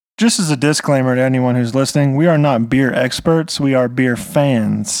just as a disclaimer to anyone who's listening, we are not beer experts. We are beer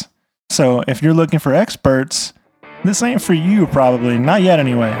fans. So if you're looking for experts, this ain't for you probably. Not yet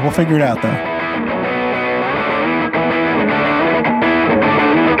anyway. We'll figure it out though.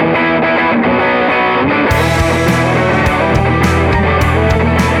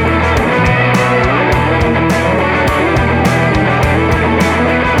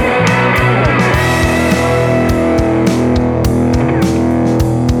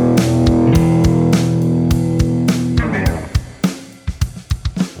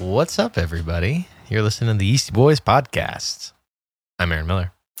 What's up, everybody? You're listening to the Yeasty Boys podcast. I'm Aaron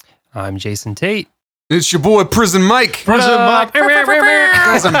Miller. I'm Jason Tate. It's your boy, Prison Mike. Prison Mike.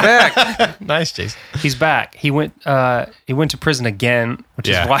 Guys, I'm back. Nice, Jason. He's back. He went to prison again, which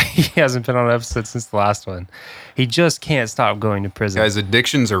is why he hasn't been on an episode since the last one. He just can't stop going to prison. Guys,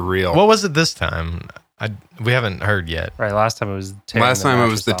 addictions are real. What was it this time? We haven't heard yet. Right, last time it was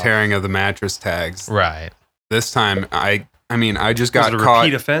the tearing of the mattress tags. Right. This time, I just got was it a caught.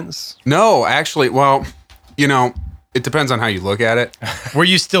 repeat offense? No, actually, well, it depends on how you look at it. Were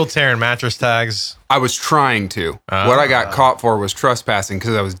you still tearing mattress tags? I was trying to. What I got caught for was trespassing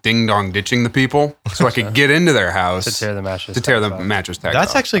because I was ding-dong ditching the people so I could get into their house To tear the mattress tags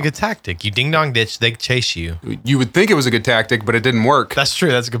That's off. actually a good tactic. You ding-dong ditch, they chase you. You would think it was a good tactic, but it didn't work. That's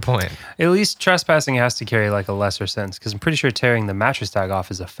true. That's a good point. At least trespassing has to carry like a lesser sentence because I'm pretty sure tearing the mattress tag off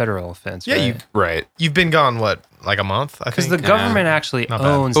is a federal offense. Yeah, right? You've been gone, what, like a month, I think? Because the government actually Not bad.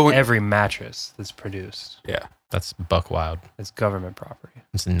 owns every mattress that's produced. Yeah. That's buck wild. It's government property.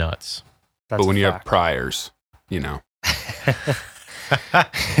 It's nuts. That's but when a you fact. have priors,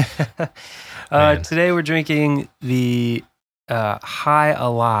 Today we're drinking the High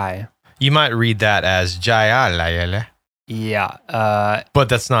Alai. You might read that as Jaya. Yeah. But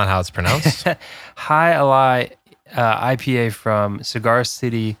that's not how it's pronounced. High Alai IPA from Cigar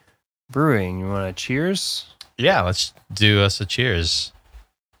City Brewing. You want to cheers? Yeah, let's do us a cheers.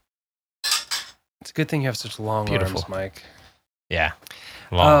 It's a good thing you have such long Beautiful. arms, Mike. Yeah.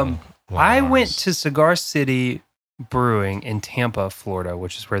 Long I went arms. to Cigar City Brewing in Tampa, Florida,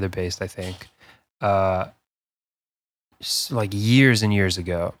 which is where they're based, I think, like years and years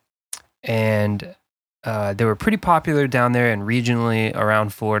ago. And they were pretty popular down there and regionally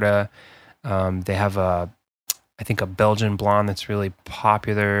around Florida. They have I think a Belgian blonde that's really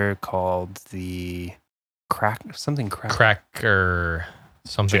popular called the Cracker. Something Jack.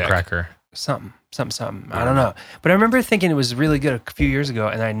 cracker. Something. I don't know. But I remember thinking it was really good a few years ago,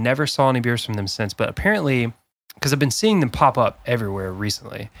 and I never saw any beers from them since. But apparently, because I've been seeing them pop up everywhere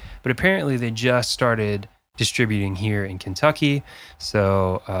recently, but apparently they just started distributing here in Kentucky.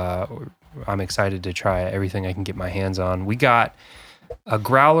 So I'm excited to try everything I can get my hands on. We got a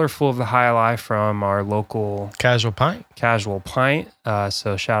growler full of the High Alai from our local Casual Pint.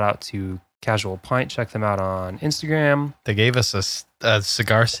 So shout out to Casual Pint. Check them out on Instagram. They gave us a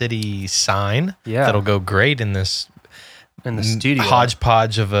Cigar City sign that'll go great in this in the studio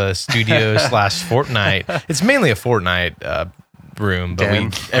hodgepodge of a studio / Fortnite. It's mainly a Fortnite room, but we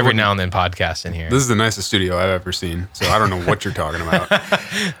every now and then podcast in here. This is the nicest studio I've ever seen, so I don't know what you're talking about.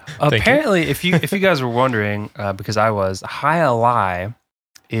 Apparently, if you guys were wondering, because I was, High Alai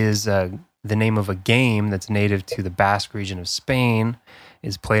is the name of a game that's native to the Basque region of Spain,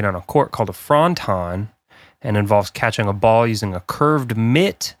 is played on a court called a fronton, and involves catching a ball using a curved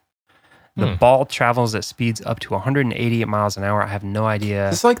mitt. The ball travels at speeds up to 188 miles an hour. I have no idea.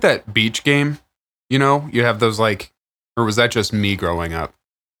 It's like that beach game, you have those or was that just me growing up?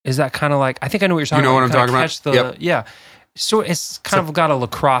 Is that kind of like, I think I know what you're talking You know about. what I'm talking about? Yep. Yeah. So it's kind of got a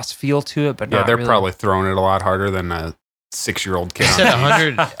lacrosse feel to it, but Yeah, not they're really. probably throwing it a lot harder than a 6-year-old kid. You said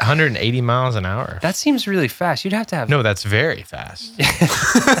 180 miles an hour. That seems really fast. You'd have to have... No, that's very fast.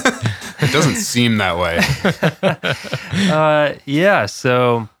 It doesn't seem that way.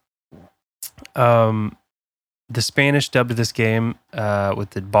 So the Spanish dubbed this game with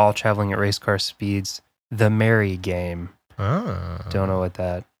the ball traveling at race car speeds the merry game. Oh. Don't know what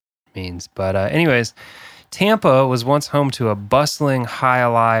that means. But anyways, Tampa was once home to a bustling High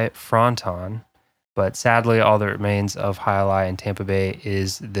Alai fronton, but sadly all that remains of High Alai in Tampa Bay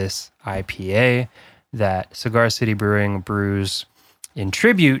is this IPA that Cigar City Brewing brews in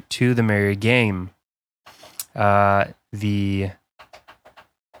tribute to the merry game. The High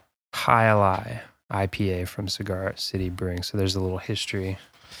Alai IPA from Cigar City Brewing. So there's a little history,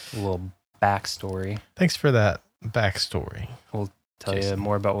 a little backstory. Thanks for that backstory. We'll tell you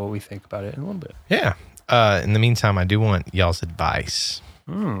more about what we think about it in a little bit. Yeah. In the meantime, I do want y'all's advice.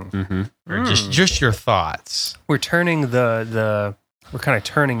 Or just your thoughts. We're turning the We're kind of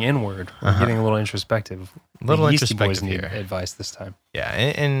turning inward. We're getting a little introspective. A little The Yeasty introspective Boys need here. advice this time. Yeah,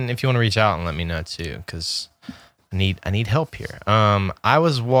 and if you want to reach out and let me know too, because I need help here. I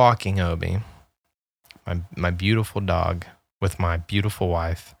was walking Obi, my beautiful dog, with my beautiful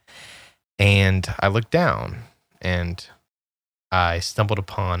wife, and I looked down and I stumbled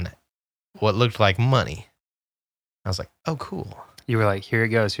upon what looked like money. I was like, "Oh, cool." You were like, here it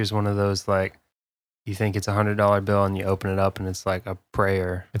goes. Here's one of those, like, you think it's $100 bill and you open it up and it's like a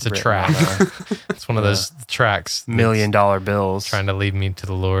prayer. It's a written track. on It's one of those tracks. $1 million bills. Trying to lead me to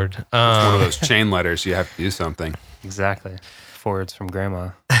the Lord. It's one of those chain letters. You have to do something. Exactly. Forwards from grandma.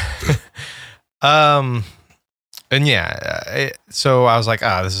 And yeah, so I was like,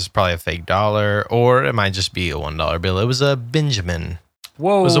 this is probably a fake dollar, or it might just be a $1 bill. It was a Benjamin.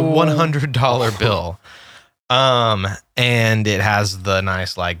 Whoa. It was a $100 bill. And it has the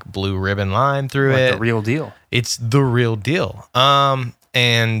nice like blue ribbon line through Like it. the real deal. It's the real deal.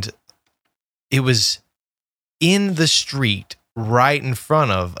 And it was in the street right in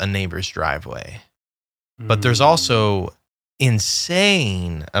front of a neighbor's driveway. But there's also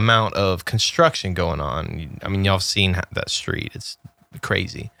insane amount of construction going on. I mean, y'all have seen that street. It's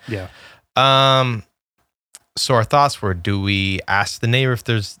crazy. Yeah. So our thoughts were, do we ask the neighbor if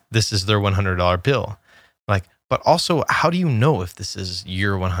this is their $100 bill? Like, but also, how do you know if this is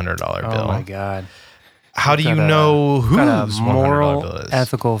your $100 bill? Oh my God. How do you know whose got a $100 moral, bill is?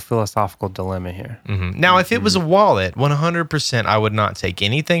 ethical, philosophical dilemma here. Mm-hmm. Now, if it was a wallet, 100%, I would not take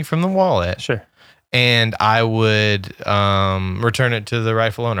anything from the wallet. Sure. And I would return it to the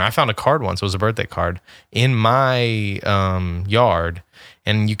rightful owner. I found a card once. It was a birthday card in my yard,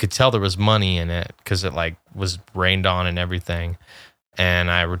 and you could tell there was money in it because it like was rained on and everything.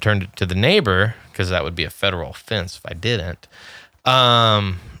 And I returned it to the neighbor because that would be a federal offense if I didn't.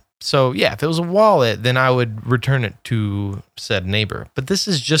 So yeah, if it was a wallet, then I would return it to said neighbor. But this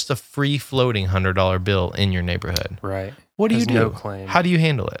is just a free floating $100 bill in your neighborhood. Right. What do you There's do? no claim. How do you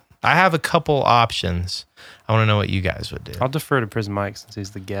handle it? I have a couple options. I want to know what you guys would do. I'll defer to Prison Mike since he's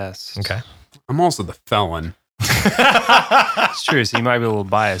the guest. Okay. I'm also the felon. It's true. So you might be a little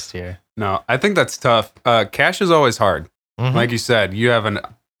biased here. No, I think that's tough. Cash is always hard. Mhm. Like you said, you have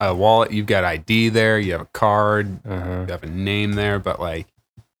a wallet, you've got ID there, you have a card, Uh-huh. you have a name there, but like,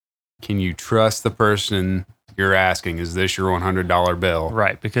 can you trust the person you're asking, is this your $100 bill?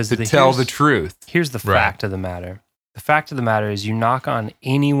 Right. Because To tell the truth. Here's the fact of the matter. The fact of the matter is you knock on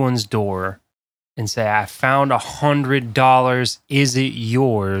anyone's door and say, I found $100. Is it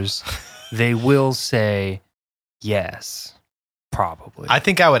yours? They will say, yes, probably. I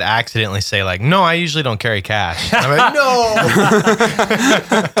think I would accidentally say like, no, I usually don't carry cash. I'm like,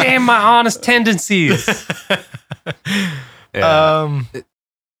 no. Damn my honest tendencies. Yeah. I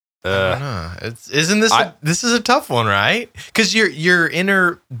don't know. This is a tough one, right? Because your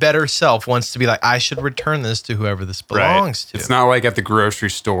inner better self wants to be like, I should return this to whoever this belongs to. It's not like at the grocery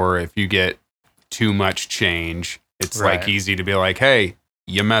store if you get too much change. It's like Right. easy to be like, hey,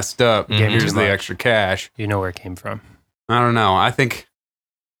 you messed up. You gave me Here's too the much. extra cash. You know where it came from. I don't know. I think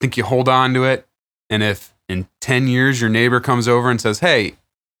you hold on to it. And if in 10 years your neighbor comes over and says, hey,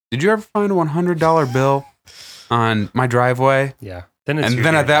 did you ever find a $100 bill on my driveway? Yeah. Then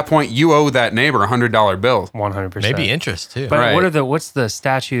At that point, you owe that neighbor $100 bill. 100%. Maybe interest too. But Right. what's the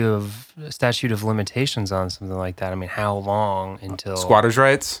statute of limitations on something like that? I mean, how long until Squatters'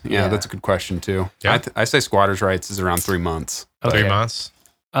 rights? Yeah, Yeah. that's a good question too. Yeah. I say squatters' rights is around 3 months. 3 months.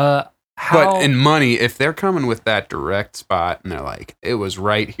 How, But in money, if they're coming with that direct spot and they're like, it was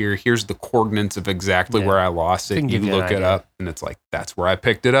right here, here's the coordinates of exactly Yeah. where I lost They it. can You give you an look it idea. up and it's like, that's where I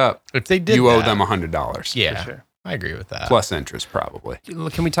picked it up. If they did, You owe that, them $100. Yeah, for sure. I agree with that. Plus interest, probably.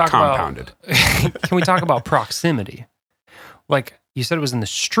 Can we talk Compounded. about can we talk about proximity? Like you said, it was in the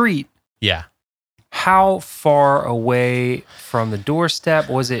street. Yeah. How far away from the doorstep?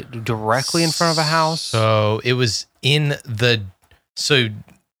 Was it directly in front of a house? So it was in the. So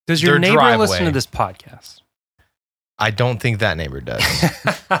Does your their neighbor driveway. listen to this podcast? I don't think that neighbor does.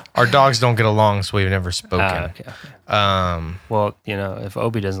 Our dogs don't get along, so we've never spoken. Okay. Well, Well, if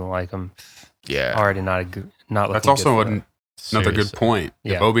Obi doesn't like him, yeah. already not looking That's also good for him. another good point.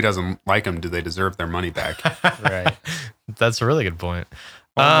 Yeah. If Obi doesn't like them, do they deserve their money back? Right. That's a really good point.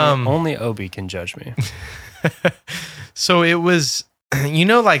 Only Obi can judge me. So it was,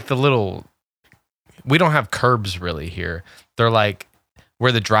 like the little. We don't have curbs really here. They're like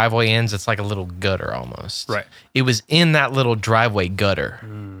where the driveway ends. It's like a little gutter almost. Right. It was in that little driveway gutter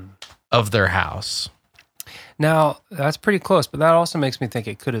Hmm. of their house. Now that's pretty close, but that also makes me think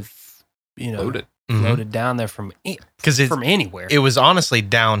it could have, Loaded. floated down there from Because from anywhere. it was honestly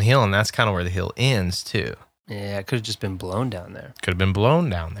downhill, and that's kind of where the hill ends too. Yeah, it could have just been blown down there. Could have been blown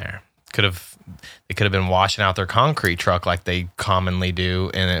down there. They could have been washing out their concrete truck like they commonly do,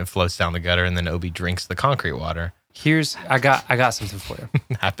 and it floats down the gutter, and then Obi drinks the concrete water. I got something for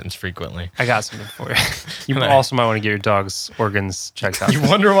you. Happens frequently. I got something for you. You also might want to get your dog's organs checked out. You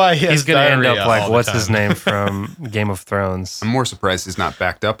wonder why he's going to end up like, all what's the his time. name from Game of Thrones? I'm more surprised he's not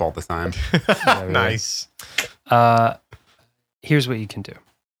backed up all the time. Yeah, really. Nice. Here's what you can do.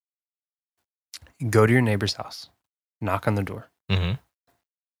 Go to your neighbor's house. Knock on the door. Mm-hmm.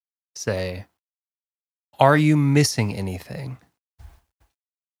 Say, are you missing anything?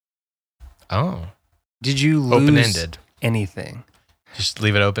 Oh. Did you lose Open-ended. anything? Just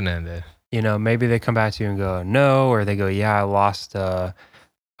leave it open-ended. You know, maybe they come back to you and go, no, or they go, yeah, I lost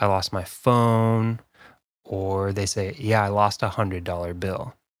my phone, or they say, yeah, I lost $100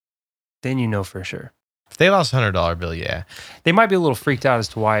 bill. Then you know for sure. If they lost a $100 bill, yeah. They might be a little freaked out as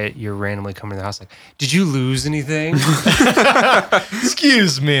to why you're randomly coming to the house. Like, did you lose anything?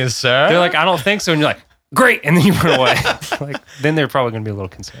 Excuse me, sir. They're like, I don't think so. And you're like, great. And then you run away. Like, then they're probably going to be a little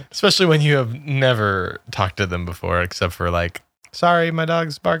concerned. Especially when you have never talked to them before, except for like, sorry, my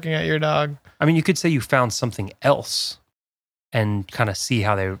dog's barking at your dog. I mean, you could say you found something else and kind of see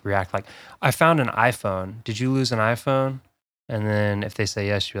how they react. Like, I found an iPhone. Did you lose an iPhone? And then if they say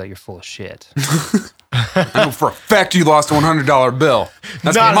yes, you're like, you're full of shit. I know for a fact you lost a $100 bill.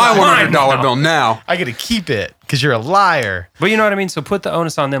 That's Not my mine, $100 no. bill now. I get to keep it because you're a liar. But you know what I mean? So put the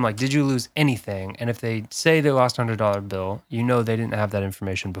onus on them. Like, did you lose anything? And if they say they lost a $100 bill, you know they didn't have that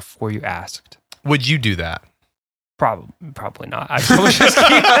information before you asked. Would you do that? Probably not. I'd probably just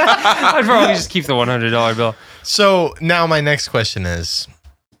keep the $100 bill. So now my next question is,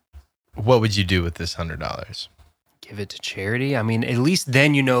 what would you do with this $100? Give it to charity. I mean, at least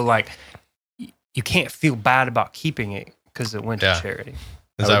then you know, like, you can't feel bad about keeping it because it went to charity.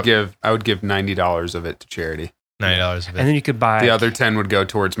 I would give $90 of it to charity. $90 of it. And then you could buy The other 10 would go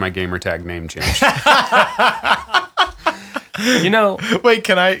towards my gamer tag name change. You know, wait,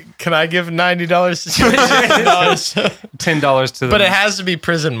 can I give $90 to charity? $10 to the But it has to be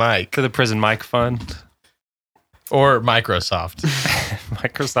Prison Mike to the Prison Mike Fund. or Microsoft.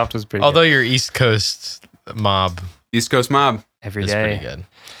 Microsoft was pretty Although good. your East Coast mob East Coast Mob. Every is day. pretty good.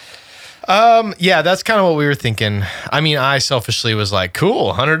 Yeah, that's kind of what we were thinking. I mean, I selfishly was like,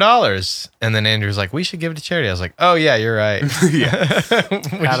 cool, $100. And then Andrew's like, we should give it to charity. I was like, oh yeah, you're right. Yeah.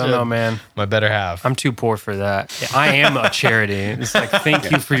 I don't know, man. My better half. I'm too poor for that. I am a charity. It's like,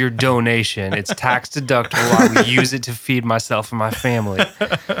 thank you for your donation. It's tax deductible. I would use it to feed myself and my family.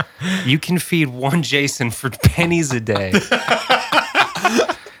 You can feed one Jason for pennies a day.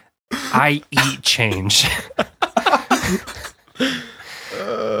 I eat change.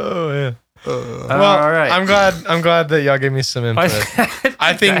 Oh yeah. Well, all right. I'm glad that y'all gave me some input.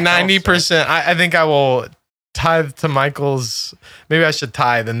 I think 90%. I think I will tithe to Michael's. Maybe I should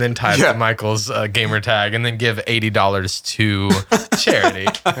tithe and then tithe to Michael's gamer tag, and then give $80 to charity.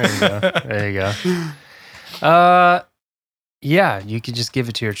 There you go. Yeah, you could just give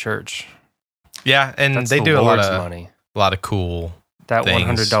it to your church. Yeah, and That's they the do a Lord's lot of money. cool That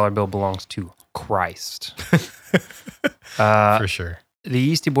things. $100 bill belongs to Christ. For sure. The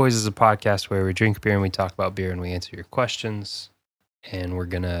Yeasty Boys is a podcast where we drink beer and we talk about beer and we answer your questions. And we're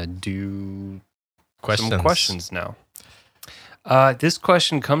going to do some questions now. This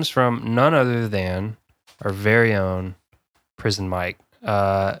question comes from none other than our very own Prison Mike.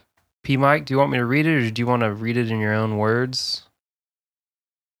 P. Mike, do you want me to read it or do you want to read it in your own words?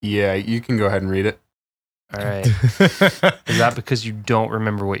 Yeah, you can go ahead and read it. All right. Is that because you don't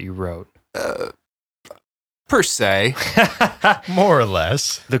remember what you wrote? Per se. More or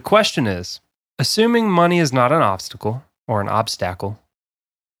less. The question is, assuming money is not an obstacle or an obstacle,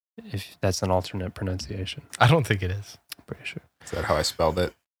 if that's an alternate pronunciation. I don't think it is. Pretty sure. Is that how I spelled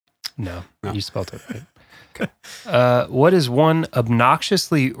it? No, No. you spelled it right. Okay. What is one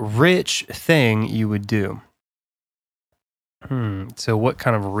obnoxiously rich thing you would do? So what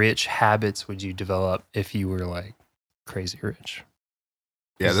kind of rich habits would you develop if you were like crazy rich?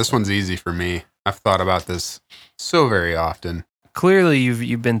 Yeah, this one's easy for me. I've thought about this so very often. Clearly,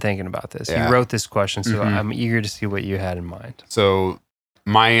 you've been thinking about this. Yeah. You wrote this question, so Mhm. I'm eager to see what you had in mind. So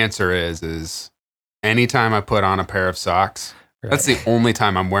my answer is anytime I put on a pair of socks, that's the only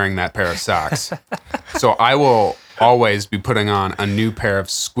time I'm wearing that pair of socks. So I will always be putting on a new pair of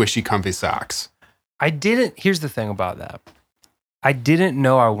squishy, comfy socks. Here's the thing about that. I didn't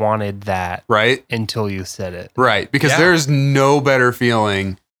know I wanted that Right? until you said it. Right. Because Yeah. there's no better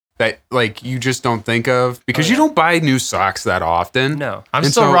feeling that like you just don't think of because you don't buy new socks that often. No. I'm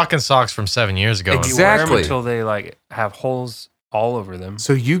And still so- rocking socks from 7 years ago. You wear them Exactly. until they like have holes all over them.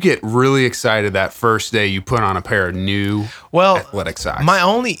 So you get really excited that first day you put on a pair of new athletic socks. My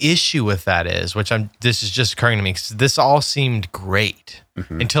only issue with that is, this is just occurring to me, because this all seemed great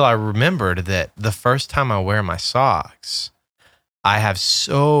until I remembered that the first time I wear my socks, I have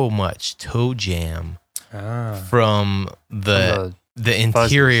so much toe jam from the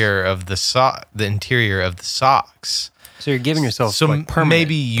interior of the socks. So you're giving yourself so like permanent,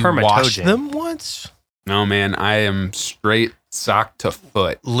 maybe you wash them once. No, man, I am straight sock to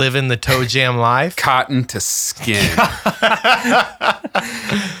foot. Living the toe jam life. Cotton to skin.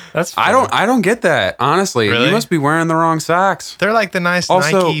 That's I don't get that. Honestly, Really? You must be wearing the wrong socks. They're like the nice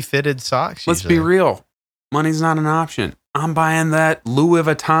Also, Nike fitted socks. Let's usually. be real. Money's not an option. I'm buying that Louis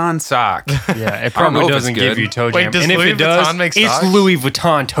Vuitton sock. Yeah, it I don't know probably if it's doesn't give good. you toe Wait, jam. does And if Louis it does, Vuitton make it's socks? Louis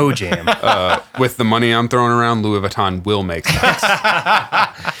Vuitton toe jam. With the money I'm throwing around, Louis Vuitton will make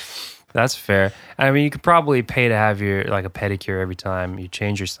socks. That's fair. I mean, you could probably pay to have your like a pedicure every time you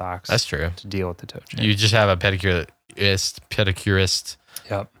change your socks. That's true. To deal with the toe jam. You just have a pedicurist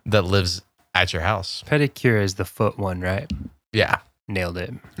Yep. that lives at your house. Pedicure is the foot one, right? Yeah. Nailed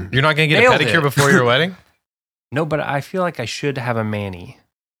it. You're not going to get Nailed a pedicure it. before your wedding? No, but I feel like I should have a mani.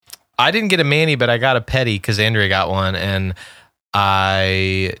 I didn't get a mani, but I got a pedi because Andrea got one, and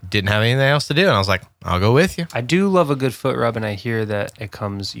I didn't have anything else to do. And I was like, I'll go with you. I do love a good foot rub, and I hear that it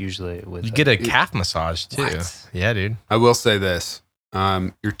comes usually with You get a calf massage too. What? Yeah, dude. I will say this.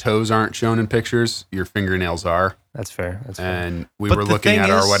 Your toes aren't shown in pictures. Your fingernails are. That's fair. That's fair. And we But were the looking thing at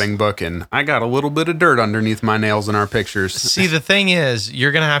our is- wedding book, and I got a little bit of dirt underneath my nails in our pictures. See, the thing is,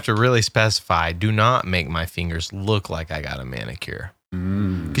 you're going to have to really specify, do not make my fingers look like I got a manicure.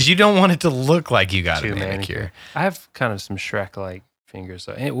 Because you don't want it to look like you got a manicure. I have kind of some Shrek-like fingers.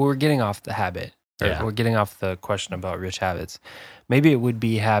 So we're getting off the habit. Yeah. We're getting off the question about rich habits. Maybe it would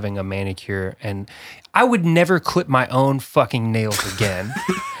be having a manicure, and I would never clip my own fucking nails again.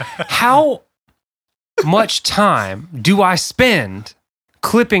 How much time do I spend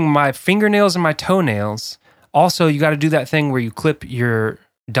clipping my fingernails and my toenails? Also, you got to do that thing where you clip your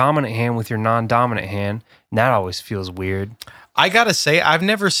dominant hand with your non-dominant hand. And that always feels weird. I got to say, I've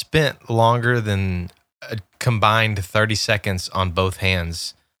never spent longer than a combined 30 seconds on both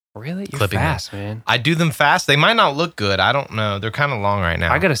hands. Really? You're Clipping fast, man. I do them fast. They might not look good. I don't know. They're kind of long right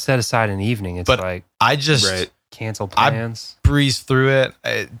now. I got to set aside an evening. It's But like I just Right. cancel plans. breeze through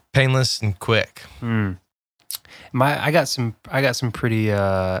it, painless and quick. I got some pretty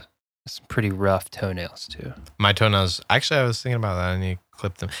rough toenails too. My toenails. Actually, I was thinking about that. I need to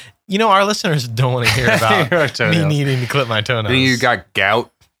clip them. You know, our listeners don't want to hear Your about me toenails. needing to clip my toenails. And you got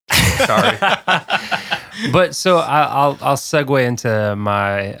gout. Sorry. But so I'll segue into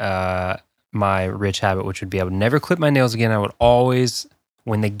my my rich habit, which would be I would never clip my nails again. I would always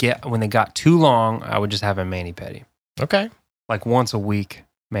when they got too long, I would just have a mani pedi, Okay. like once a week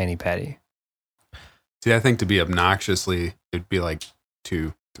mani pedi. See, I think to be obnoxiously, it'd be like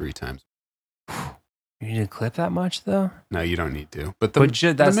 2-3 times. You need to clip that much though. No, you don't need to. But But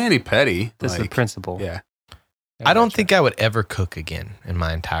the that's mani-pedi, that's the like, principle. yeah. I don't think I would ever cook again in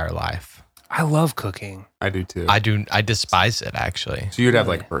my entire life. I love cooking. I do too. I do. I despise it, actually. So you'd have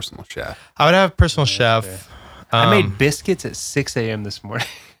Really? like a personal chef. I would have a personal Yeah, chef. I made biscuits at 6 a.m. this morning.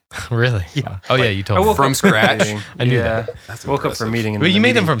 Really? Yeah. Oh, yeah, you told I me. woke From up scratch? meeting. I knew yeah. that. That's Woke up for a impressive. meeting. And Wait, then you the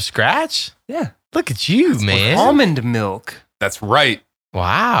made them meeting- from scratch? Yeah. Look at you, man. Almond milk. That's right.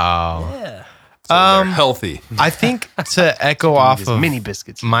 Wow. Yeah. So Um, they're healthy. I think to echo off of mini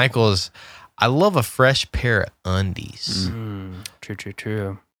biscuits. Michael's, I love a fresh pair of undies.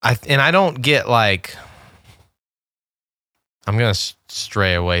 True. And I don't get like, I'm going to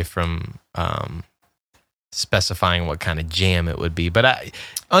stray away from specifying what kind of jam it would be, but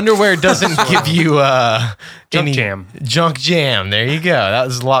underwear doesn't give you Junk any jam. junk jam. There you go. That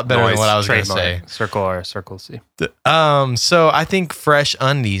was a lot better than Nice. what I was going to Trademark. say. Circle R, Circle C. So I think fresh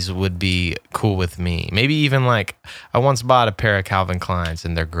undies would be cool with me. Maybe even like I once bought a pair of Calvin Kleins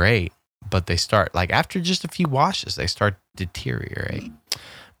and they're great, but they start like after just a few washes, they start to deteriorate.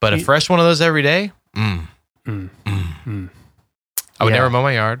 But a fresh one of those every day, I would Yeah. never mow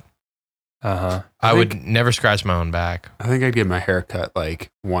my yard. Uh-huh. I would never scratch my own back. I think I'd get my hair cut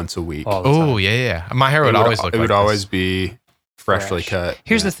like once a week. All the Oh time. yeah. My hair would always look. It would like always this. be freshly cut.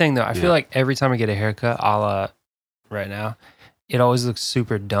 Here's Yeah. the thing, though. I Yeah. feel like every time I get a haircut, a la right now, it always looks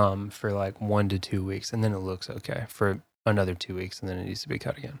super dumb for like 1 to 2 weeks, and then it looks okay for another 2 weeks, and then it needs to be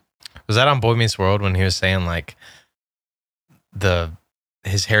cut again. Was that on Boy Meets World when he was saying like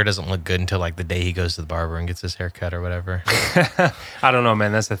his hair doesn't look good until like the day he goes to the barber and gets his hair cut or whatever? I don't know,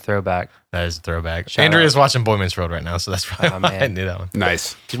 man. That's a throwback. That is a throwback. Shout Andrea's watching Boy Meets World right now, so that's probably Oh, why I man. knew that one.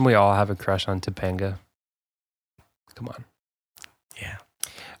 Nice. Didn't we all have a crush on Topanga? Come on.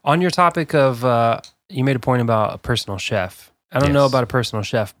 On your topic of, you made a point about a personal chef. I don't know Yes. about a personal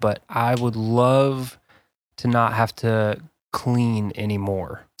chef, but I would love to not have to clean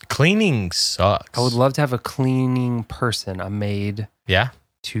anymore. Cleaning sucks. I would love to have a cleaning person, a maid, Yeah.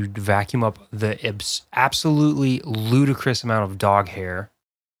 to vacuum up the absolutely ludicrous amount of dog hair.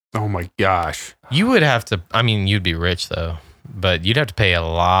 Oh my gosh. You would have to, I mean, you'd be rich though, but you'd have to pay a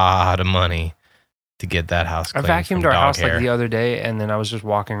lot of money to get that house I clean. vacuumed from our dog house hair. like the other day, and then I was just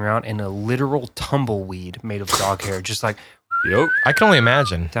walking around in a literal tumbleweed made of dog hair, just like Yep. I can only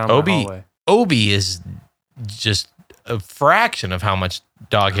imagine. down the hallway. Obi is just a fraction of how much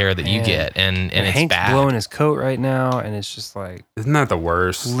dog hair that you Man. get, and it's Hank's bad. blowing his coat right now, and it's just like Isn't that the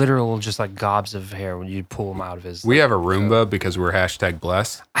worst? literal, just like gobs of hair when you pull them out of his. We have a Roomba because we're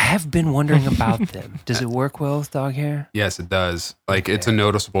 #blessed. I have been wondering about them. Does it work well with dog hair? Yes, it does. Like it's a Okay.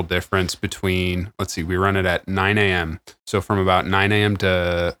 noticeable difference between, let's see, we run it at 9 a.m. So from about 9 a.m.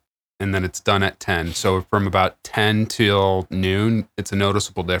 and then it's done at 10. So from about 10 till noon, it's a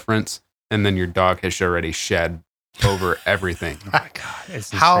noticeable difference. And then your dog has already shed over everything. Oh my god,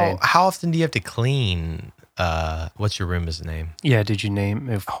 it's How insane. often do you have to clean? What's your Roomba's name? Yeah, did you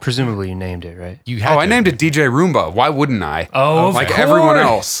name? Presumably you named it, right? You Oh, I named it DJ Roomba. Why wouldn't I? Oh, of Like course. everyone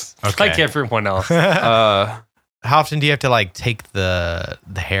else. Okay. Like everyone else. How often do you have to like take the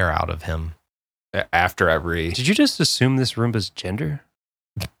hair out of him? After every, Did you just assume this Roomba's gender?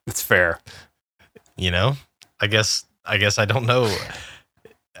 it's fair. You know, I guess I don't know.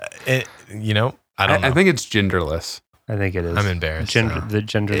 I don't know. I think it's genderless. I think it is. I'm embarrassed. The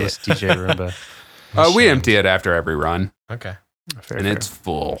genderless DJ Roomba. We Ashamed. empty it after every run, Okay. Fair, and fair. it's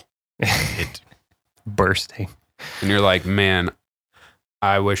full. It, bursting. And you're like, man,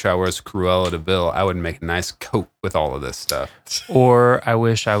 I wish I was Cruella de Vil. I would make a nice coat with all of this stuff. Or I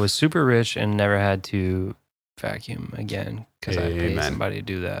wish I was super rich and never had to vacuum again because I paid Amen. somebody to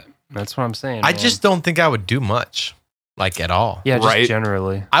do that. That's what I'm saying. I man. just don't think I would do much, like at all. yeah, just Right.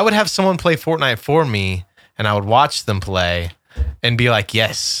 generally. I would have someone play Fortnite for me, and I would watch them play, and be like,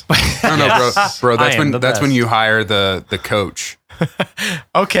 "Yes, No, no, bro. I am the That's when best. you hire the coach.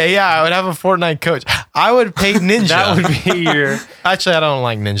 okay, yeah." I would have a Fortnite coach. I would pay Ninja. That would be your Actually, I don't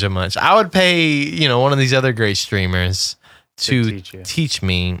like Ninja much. I would pay one of these other great streamers to teach you. teach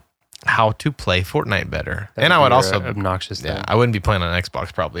me how to play Fortnite better, That and I be would your also. obnoxious thing. Yeah, I wouldn't be playing on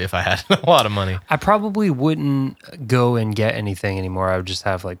Xbox probably if I had a lot of money. I probably wouldn't go and get anything anymore. I would just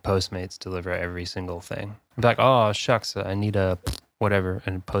have like Postmates deliver every single thing. I'd be like, oh shucks, I need a whatever,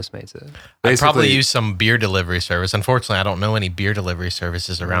 and Postmates it. I'd probably Basically- use some beer delivery service. Unfortunately, I don't know any beer delivery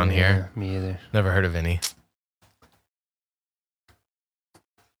services around here. Me either. Never heard of any.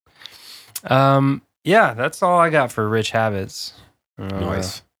 Yeah, that's all I got for rich habits.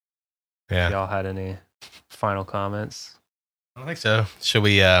 Nice. Yeah, Y'all had any final comments? I don't think so. Should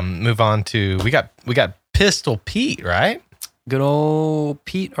we move on to we got Pistol Pete, right? Good old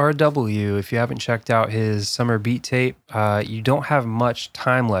Pete RW. If you haven't checked out his summer beat tape, you don't have much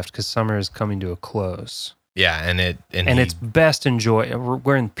time left because summer is coming to a close, Yeah, and it's best enjoy.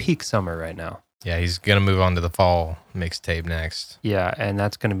 We're in peak summer right now. yeah, he's gonna move on to the fall mixtape next. Yeah, and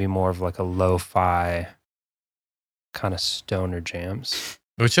that's going to be more of like a lo-fi kind of stoner jams.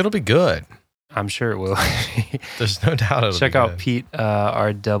 Which it'll be good. I'm sure it will. There's no doubt it'll Check be out good. Pete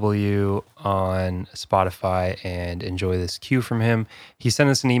RW on Spotify and enjoy this cue from him. He sent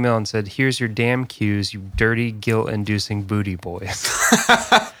us an email and said, "Here's your damn cues, you dirty, guilt-inducing booty boys."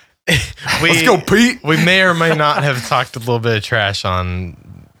 Let's go, Pete. We may or may not have talked a little bit of trash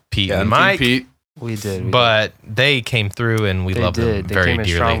on Pete Yeah, and Team Mike, Pete. We did. but they came through and we They love them did. They very came in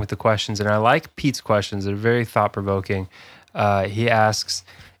dearly. strong with the questions, and I like Pete's questions. They're very thought-provoking. He asks,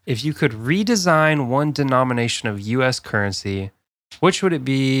 if you could redesign one denomination of U.S. currency, which would it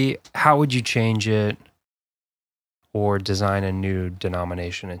be? How would you change it? Or design a new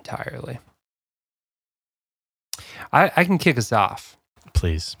denomination entirely? I can kick us off.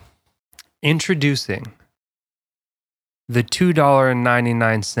 Please. Introducing the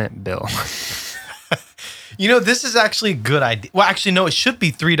 $2.99 bill. This is actually a good idea. Well, actually, no, it should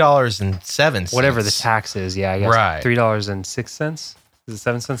be $3.07. Whatever the tax is. Yeah, I guess Right. $3.06. Is it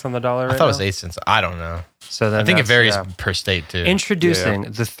 7 cents on the dollar right I thought it was now? 8 cents. I don't know. So then I think it that's- varies yeah. per state too. Introducing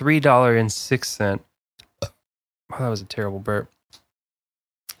the $3.06. Oh, that was a terrible burp.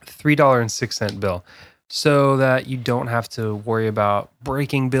 $3.06 bill. So that you don't have to worry about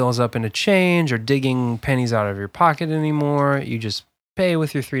breaking bills up into change or digging pennies out of your pocket anymore. You just pay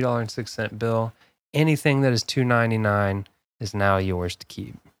with your $3.06 bill. Anything that is $2.99 is now yours to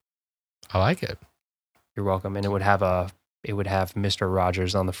keep. I like it. You're welcome. And it would have Mr.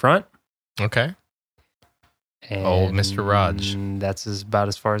 Rogers on the front. Okay. And Old Mr. Raj. That's about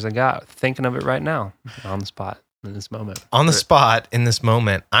as far as I got. Thinking of it right now, on the spot, in this moment. On the spot, in this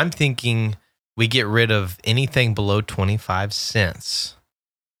moment, I'm thinking we get rid of anything below 25 cents.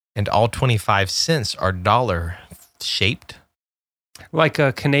 And all 25 cents are dollar shaped. Like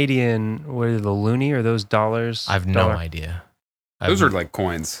a Canadian, what are the loonie or those dollars? I have no idea. Those are like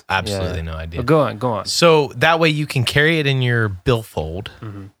coins. Absolutely no idea. But go on. So that way you can carry it in your billfold,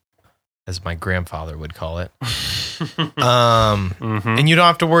 Mm-hmm. as my grandfather would call it. Mm-hmm. And you don't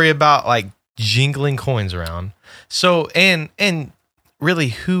have to worry about like jingling coins around. So, and really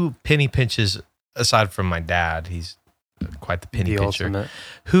who penny pinches, aside from my dad, he's quite the penny pincher. Ultimate.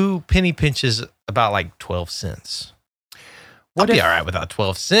 Who penny pinches about like 12 cents? What I'll be if- all right without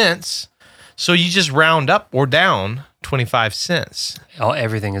 12 cents. So you just round up or down 25 cents.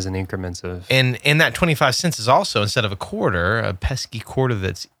 Everything is in increments of. And that 25 cents is also, instead of a quarter, a pesky quarter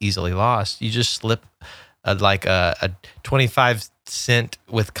that's easily lost, you just slip a 25 cent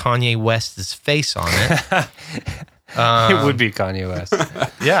with Kanye West's face on it. It would be Kanye West.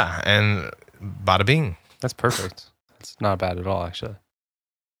 Yeah, and bada bing. That's perfect. That's not bad at all, actually.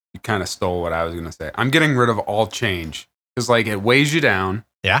 You kind of stole what I was going to say. I'm getting rid of all change because like it weighs you down.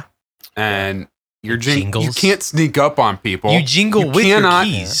 Yeah. And you Jingles. can't sneak up on people. You jingle with your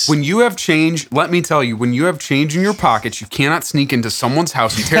keys. When you have change, let me tell you, when you have change in your pockets, you cannot sneak into someone's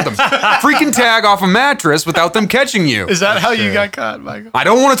house and tear the freaking tag off a mattress without them catching you. Is that how you got caught, Michael? I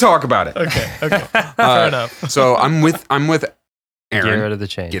don't want to talk about it. Okay. Fair enough. So I'm with Get Aaron. rid of the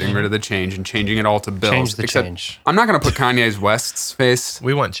change. Getting rid of the change and changing it all to bills. Change the Except change. I'm not going to put Kanye West's face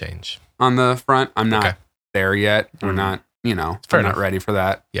We want change. on the front. I'm not Okay. there yet. We're Mhm. not, Fair I'm enough. not ready for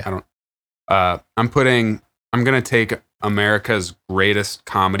that. Yeah. I don't. I'm going to take America's greatest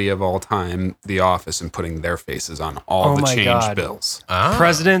comedy of all time, The Office, and putting their faces on all Oh the my change God. bills. Ah.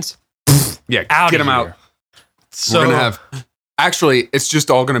 Presidents, Yeah, out get of them here. out. So We're going to have. Actually, it's just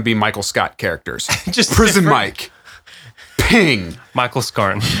all going to be Michael Scott characters. Just Prison different- Mike. Ping. Michael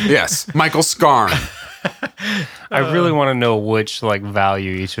Scarn. Yes, Michael Scarn. I really want to know which like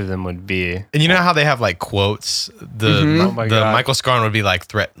value each of them would be. And you know how they have like quotes? The Mhm. Oh my the God. Michael Scarn would be like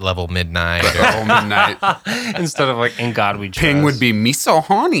threat level midnight. Or, Oh, midnight. Instead of like in God we trust. Ping would be me so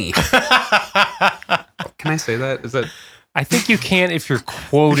horny. Can I say that? Is that I think you can if you're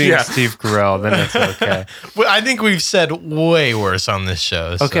quoting Yeah. Steve Carell, then it's okay. Well, I think we've said way worse on this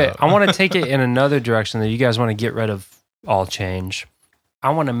show. Okay, so. I want to take it in another direction that you guys want to get rid of all change. I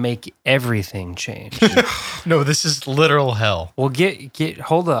want to make everything change. No, this is literal hell. Well,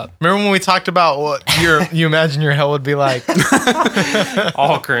 hold up. Remember when we talked about what you imagine your hell would be like?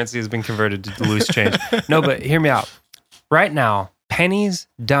 All currency has been converted to loose change. No, but hear me out. Right now, pennies,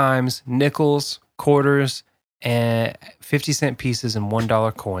 dimes, nickels, quarters, and 50-cent pieces and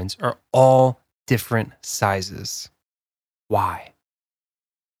 $1 coins are all different sizes. Why?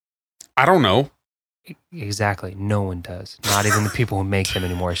 I don't know. Exactly. No one does. Not even the people who make them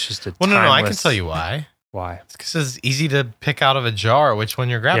anymore. It's just a Well, no, I can timeless- tell you why. Why. It's because it's easy to pick out of a jar which one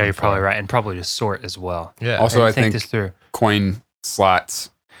you're grabbing. Yeah, you're probably for. right. And probably to sort as well. Yeah. Also, And I think think this through. coin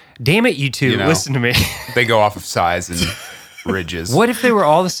slots, Damn it, you two. You know. Listen to me. they go off of size and ridges. What if they were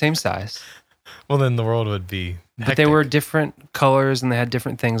all the same size? Well, then the world would be. But they were different colors and they had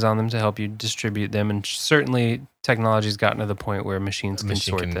different things on them to help you distribute them. And certainly technology's gotten to the point where machines can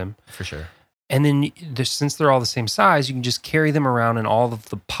sort them. for sure. And then since they're all the same size, you can just carry them around in all of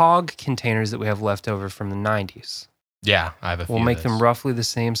the POG containers that we have left over from the 90s. Yeah, I have a few. We'll of make those. them roughly the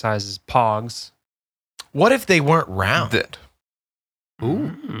same size as POGs. What if they weren't round?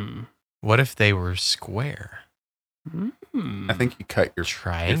 Ooh. Mm. What if they were square? I think you cut your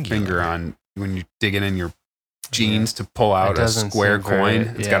Triangular. finger on when you're digging in your jeans to pull out a doesn't square seem very-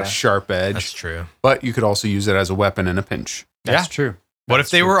 coin. It's got a yeah. sharp edge, That's true. but you could also use it as a weapon in a pinch. That's true. What if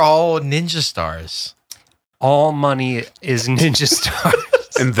That's they true. were all ninja stars? All money is Ninja Stars.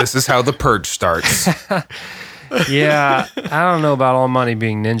 And this is how the purge starts. Yeah, I don't know about all money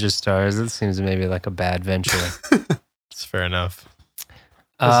being Ninja Stars. It seems maybe like a bad venture. It's fair enough. It's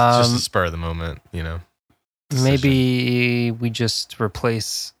just a Um, spur of the moment, you know. maybe we just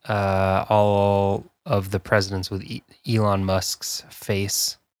replace all of the presidents with Elon Musk's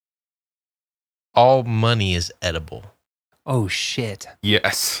face. All money is edible. Oh shit!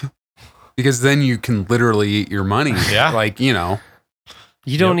 Yes. Because then you can literally eat your money. Yeah. Like, you know.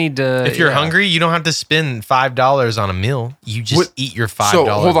 You don't need to. If you're yeah. hungry, you don't have to spend $5 on a meal. You just What- eat your $5 So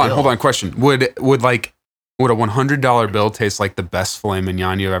hold on, bill. Question. Would a $100 bill taste like the best filet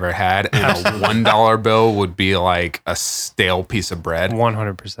mignon you've ever had? And a $1 bill would be like a stale piece of bread?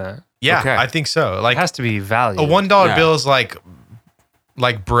 100%. Yeah, Okay. I think so. It Like has to be value. a $1 Yeah. bill is like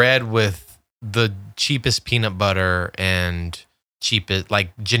bread with the cheapest peanut butter and cheapest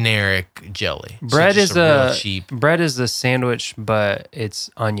like generic jelly. Bread just is real cheap. bread is a sandwich, but it's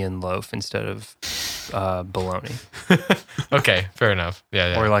onion loaf instead of bologna. Okay, fair enough.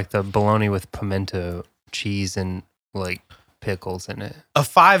 Yeah. Or like the bologna with pimento cheese and like pickles in it. A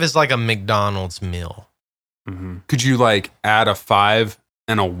 5 is like a McDonald's meal. Mm-hmm. Could you like add a 5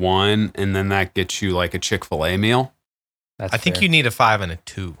 and a 1, and then that gets you like a Chick-fil-A meal? That's I think fair. you need a 5 and a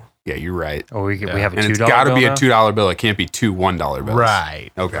 2. Yeah, you're right. Oh, we Yeah. have a $2 And it's got to be a now? $2 bill. It can't be two $1 bills. Right.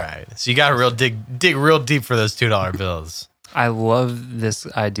 Okay. Right. So you got to dig real deep for those $2 bills. I love this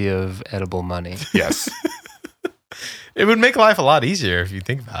idea of edible money. Yes. It would make life a lot easier if you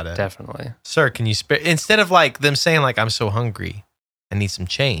think about it. Definitely. Sir, can you spare, instead of like them saying like, I'm so hungry, I need some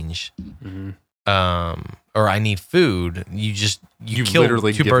change. Mm-hmm. Or I need food. You kill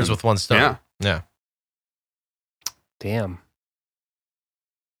literally two give birds them- with one stone. Yeah. Damn.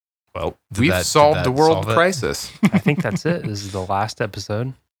 Well, Did we've that solved the world solve it? crisis. I think that's it. This is the last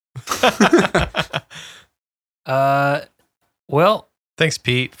episode. Well, Thanks,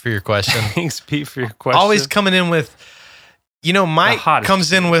 Pete, for your question. thanks, Pete, for your question. Always coming in with, Mike hottest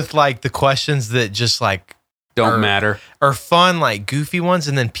comes in question. with like the questions that just like Don't Or- matter. are fun, like goofy ones,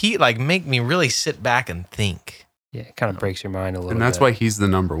 and then Pete like make me really sit back and think. Yeah, it kind of breaks your mind a little And that's bit. why he's the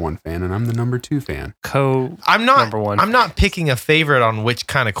number 1 fan and I'm the number 2 fan. I'm not Number one. I'm not picking a favorite on which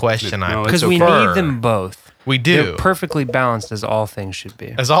kind of question I No, because it's we okay. need them both. We do. They're perfectly balanced as all things should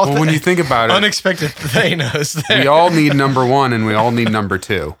be. As all Well, when you think about it, unexpected Thanos there. we all need number 1 and we all need number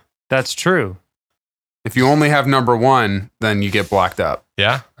 2. That's true. If you only have number 1, then you get blocked up.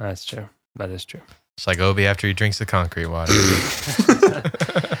 Yeah. That's true. That is true. It's like Obi after he drinks the concrete water.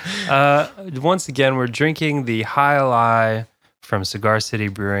 Once again, we're drinking the High Alai from Cigar City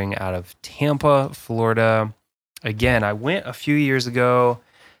Brewing out of Tampa, Florida. Again, I went a few years ago.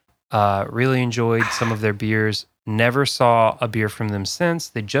 Really enjoyed some of their beers. Never saw a beer from them since.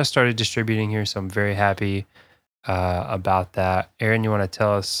 They just started distributing here, so I'm very happy about that. Aaron, you want to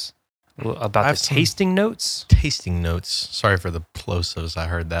tell us about I the have some- tasting notes? Tasting notes. Sorry for the plosives. I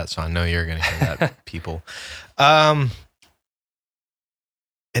heard that, so I know you're going to hear that, people.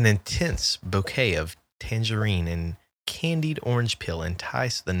 An intense bouquet of tangerine and candied orange peel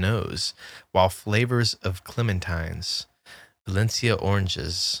entice the nose, while flavors of clementines, Valencia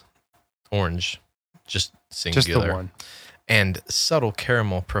orange, just singular, Just the one. and subtle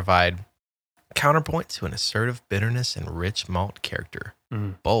caramel provide counterpoint to an assertive bitterness and rich malt character.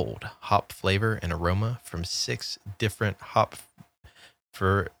 Mm. Bold hop flavor and aroma from 6 different hop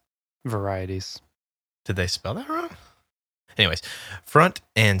Varieties. Did they spell that wrong? Anyways, front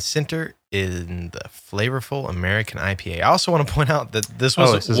and center in the flavorful American IPA. I also want to point out that this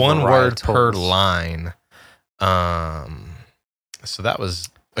was this is one word per varietals. line. So that was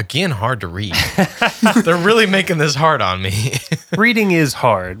again hard to read. They're really making this hard on me. Reading is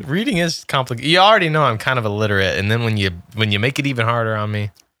hard. Reading is complicated. You already know I'm kind of illiterate, and then when you make it even harder on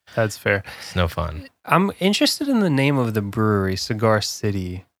me, That's fair. it's no fun. I'm interested in the name of the brewery, Cigar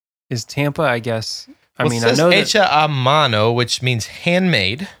City. Is Tampa, I guess. I Well, mean, it I says know that. hecha a mano, which means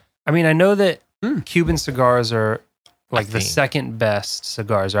handmade. I mean, I know that Cuban cigars are like I the think. second best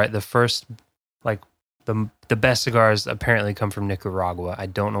cigars, right? The first, like the best cigars apparently come from Nicaragua. I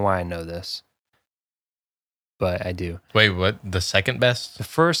don't know why I know this, but I do. Wait, what? The second best? The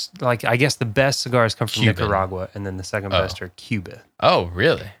first, like, I guess the best cigars come from Cuban. Nicaragua, and then the second Oh. best are Cuba. Oh,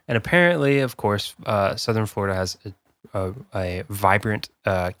 really? And apparently, of course, Southern Florida has a vibrant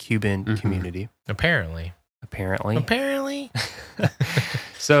Cuban Mhm. community. Apparently. Apparently.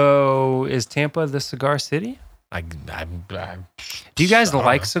 So, is Tampa the cigar city? Do you guys I don't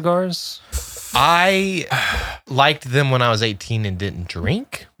like know. cigars? I liked them when I was 18 and didn't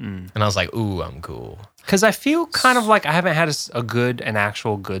drink. Mm. And I was like, ooh, I'm cool. Because I feel kind of like I haven't had an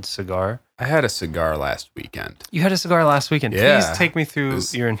actual good cigar. I had a cigar last weekend. You had a cigar last weekend. Yeah. Please take me through It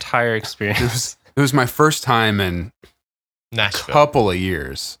was- your entire experience. It was my first time in a Nashville. couple of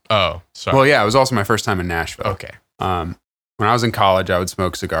years. Oh, sorry. Well, yeah, it was also my first time in Nashville. Okay. When I was in college, I would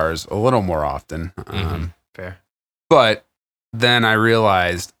smoke cigars a little more often. Mhm. Fair. But then I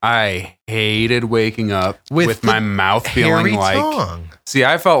realized I hated waking up With with the my mouth Hairy feeling like. tongue. See,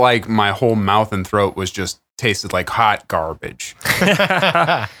 I felt like my whole mouth and throat was just tasted like hot garbage.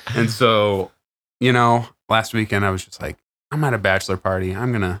 And so, last weekend I was just like, I'm at a bachelor party.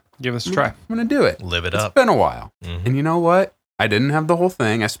 I'm gonna Give us a try. I'm gonna do it. Live it It's up. been a while. Mhm. And you know what? I didn't have the whole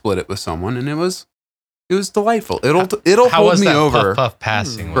thing. I split it with someone, and it was delightful. It'll How hold was me that over. puff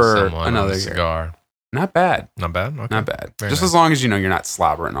passing with for someone on another a year. cigar? Not bad. Not bad. Okay. Not bad. Very Just nice. as long as you know you're not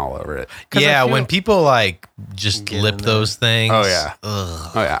slobbering all over it. Yeah, I feel- when people like just Get lip in there. those things. Oh, yeah.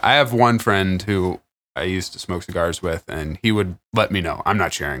 Ugh. Oh yeah, I have one friend who I used to smoke cigars with, and he would let me know I'm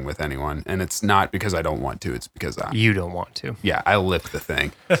not sharing with anyone, and it's not because I don't want to. It's because You don't want to. I lip the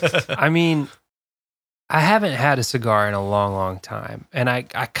thing. I mean, I haven't had a cigar in a long, long time. And I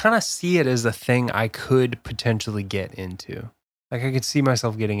kind of see it as a thing I could potentially get into. Like I could see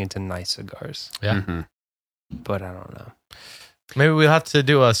myself getting into nice cigars, Yeah. Mhm. but I don't know. Maybe we'll have to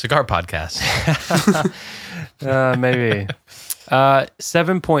do a cigar podcast. Maybe.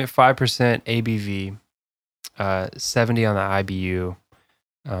 7.5% ABV, 70 on the IBU.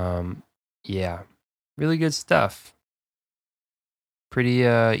 Yeah, really good stuff. Pretty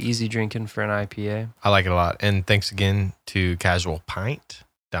easy drinking for an IPA. I like it a lot. And thanks again to Casual Pint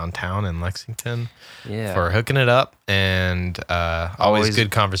downtown in Lexington Yeah. for hooking it up, and always Always-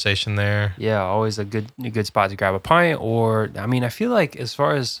 good conversation there. Yeah, always a good spot to grab a pint. Or I mean, I feel like as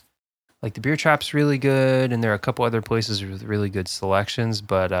far as like the beer trap's really good, and there are a couple other places with really good selections.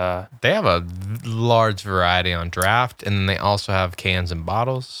 But They have a large variety on draft, and then they also have cans and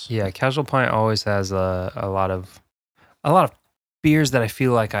bottles. yeah, Casual Pint always has a lot of beers that I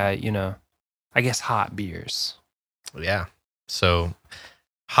feel like I guess hot beers, Yeah. So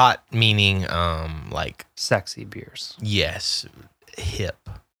hot meaning like sexy beers, yes, hip,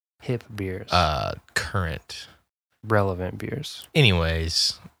 hip beers, current. relevant beers.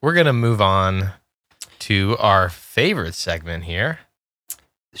 Anyways, we're gonna move on to our favorite segment here.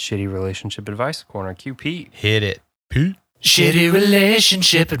 The Shitty Relationship Advice Corner, QP. Hit it, Pete. Shitty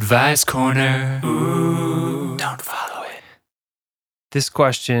relationship advice corner. Ooh, don't follow it. This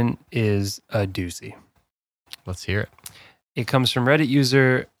question is a doozy. Let's hear it. It comes from Reddit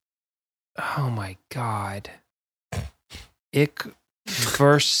user. Oh my god, Ick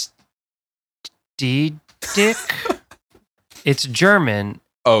Verstidick. It's German.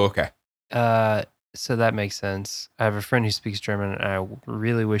 Oh, okay. So that makes sense. I have a friend who speaks German, and I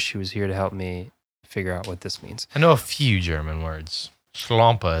really wish he was here to help me figure out what this means. I know a few German words.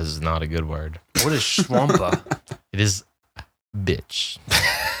 Schlampe is not a good word. What is Schwampa? It is bitch.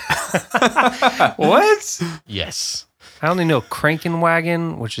 What? Yes. I only know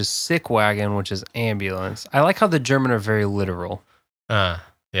Krankenwagen, which is sick wagon, which is ambulance. I like how the German are very literal. Yeah.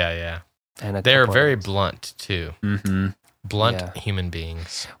 And a They're couple very others. blunt too. Mm-hmm. Blunt Yeah. human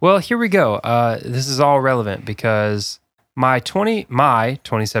beings. Well, here we go. This is all relevant because my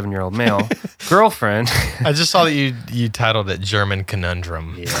 27-year-old male girlfriend. I just saw that you titled it German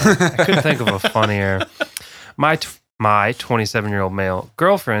Conundrum. Yeah, I couldn't think of a funnier. My 27-year-old male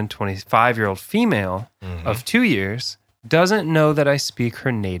girlfriend, 25-year-old female Mhm. of 2 years, doesn't know that I speak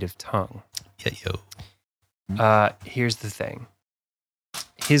her native tongue. Yeah, yo. Here's the thing.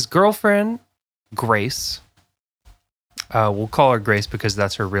 His girlfriend, Grace, we'll call her Grace because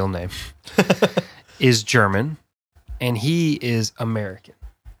that's her real name, is German, and he is American.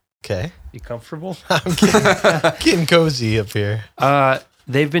 Okay. You comfortable? I'm getting cozy up here.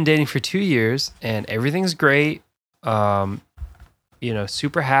 They've been dating for 2 years, and everything's great.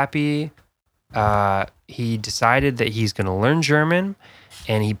 Super happy. He decided that he's going to learn German,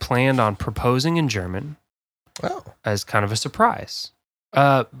 and he planned on proposing in German Well, as kind of a surprise.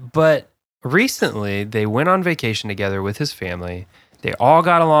 But recently, they went on vacation together with his family. They all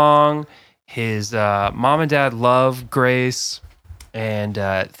got along. His mom and dad love Grace, and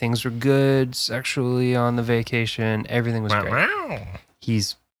things were good sexually on the vacation. Everything was great.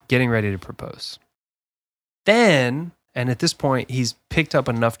 He's getting ready to propose. Then, and at this point, he's picked up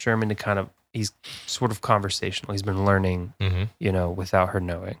enough German to he's sort of conversational. He's been learning, Mm-hmm. without her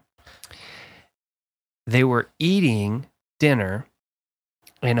knowing. They were eating dinner,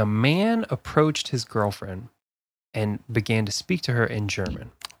 and a man approached his girlfriend and began to speak to her in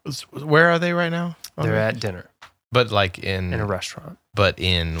German. Where are they right now? They're at dinner But like in in a restaurant. but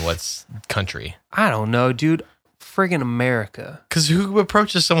in what's country? I don't know, dude. Friggin' America. Because who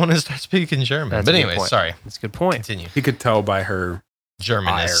approaches someone and starts speaking German? That's But a good anyway, point. sorry. That's a good point. Continue. He could tell by her.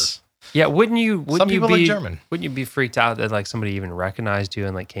 Germanness. Yeah, wouldn't you Some people be like German. Wouldn't you be freaked out that like somebody even recognized you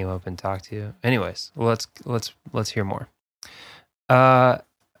and like came up and talked to you? Anyways, let's hear more.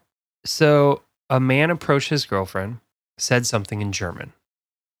 So a man approached his girlfriend, said something in German.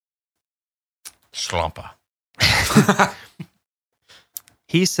 Schlampe.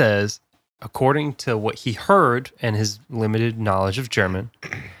 He says, according to what he heard and his limited knowledge of German,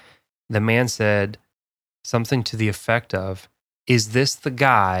 the man said something to the effect of, "Is this the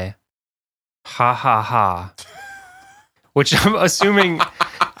guy? Ha ha ha." Which I'm assuming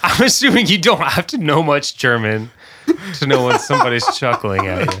you don't have to know much German to know when somebody's chuckling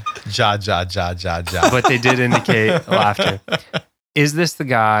at you. Ja, ja, ja, ja, ja. But they did indicate laughter. Is this the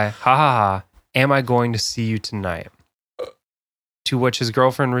guy? Ha ha ha. Am I going to see you tonight? To which his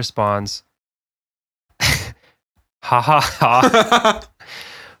girlfriend responds, ha ha ha.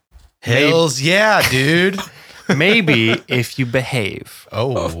 Hells yeah, dude. Maybe if you behave.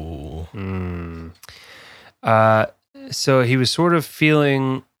 Oh. So he was sort of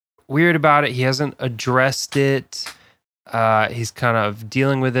feeling weird about it. He hasn't addressed it. He's kind of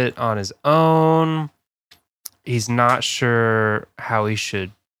dealing with it on his own. He's not sure how he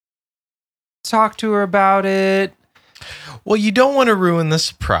should talk to her about it. Well, you don't want to ruin the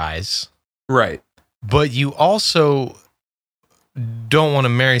surprise, Right. but you also don't want to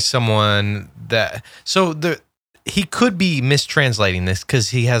marry someone that. So he could be mistranslating this because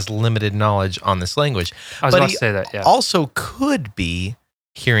he has limited knowledge on this language. I was But about he to say that, yeah. Also could be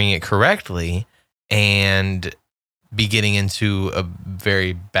hearing it correctly and be getting into a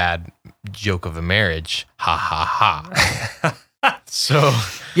very bad joke of a marriage. Ha ha ha. So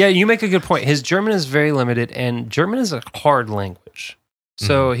Yeah, you make a good point. His German is very limited, and German is a hard language.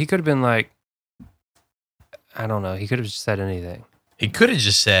 So he could have been like, I don't know. He could have just said anything. he could have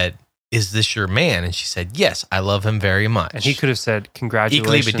just said, "Is this your man?" And she said, "Yes, I love him very much." And he could have said, Equally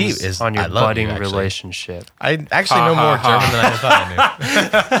congratulations is, on your "I love you," budding actually. relationship. I actually Ha, know ha, more ha. German than I thought I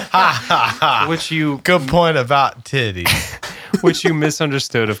knew. Ha ha ha. Which you Good point about titty. which you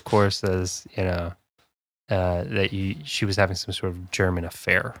misunderstood, of course, as, she was having some sort of German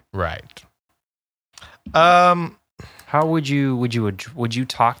affair. Right. How would you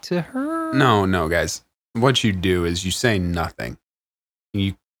talk to her? No, guys. What you do is you say nothing.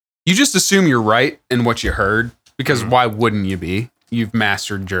 You just assume you're right in what you heard, because why wouldn't you be? You've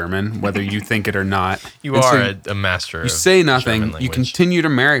mastered German, whether you think it or not. You And so are a master. You of say German nothing. You language. continue to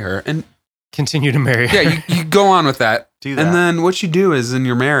marry her, and Continue to marry her. yeah, you go on with that. Do that. And then what you do is in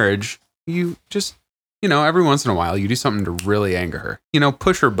your marriage, you just, every once in a while, you do something to really anger her.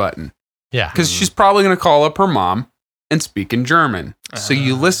 Push her button, Yeah. because she's probably going to call up her mom and speak in German. So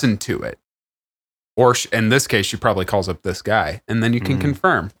you listen to it. Or in this case, she probably calls up this guy, and then you can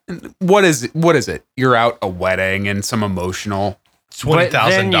confirm. And what is it? You're out a wedding and some emotional.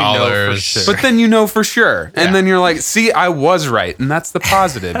 $20,000. But then you know for sure. Yeah. And then you're like, see, I was right. And that's the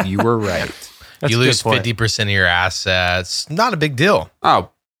positive. You were right. That's You a good lose point. 50% of your assets. Not a big deal. Oh,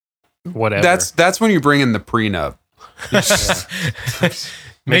 Whatever. that's when you bring in the prenup.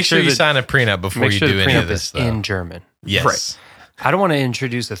 Make sure you that- sign a prenup before Make you sure do the any prenup of this is stuff. in German. Yes. Right. I don't want to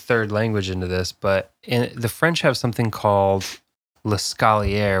introduce a third language into this, but the French have something called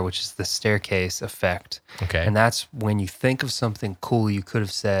l'escalier, which is the staircase effect. Okay. And that's when you think of something cool you could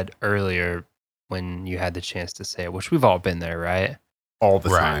have said earlier when you had the chance to say it, which we've all been there, right? All the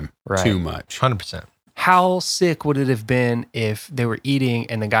Right. time. Right. Too much. 100%. How sick would it have been if they were eating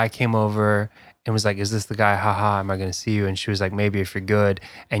and the guy came over and was like, "Is this the guy? Haha, am I going to see you?" And she was like, "Maybe if you're good."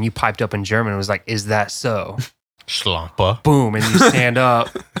 And you piped up in German and was like, "Is that so?" Schlampe. Boom. And you stand up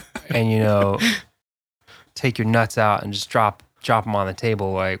and, take your nuts out and just drop them on the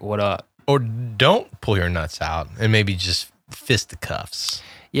table like, "What up?" Or don't pull your nuts out and maybe just fisticuffs.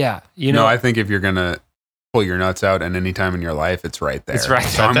 Yeah. I think if you're going to pull your nuts out at any time in your life, it's right there. It's right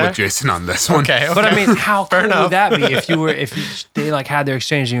So right I'm there? with Jason on this one. Okay. But I mean, how Fair cool enough. would that be if they like had their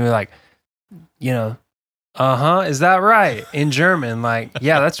exchange and you were like, is that right? In German, like,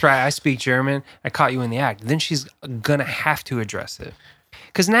 yeah, that's right. I speak German. I caught you in the act. Then she's gonna have to address it.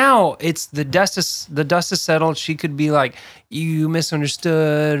 Because now it's the dust is settled. She could be like, "You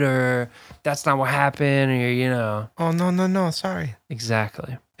misunderstood," or "That's not what happened," or Oh, no. Sorry.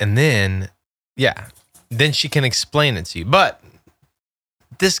 exactly. And then, then she can explain it to you. But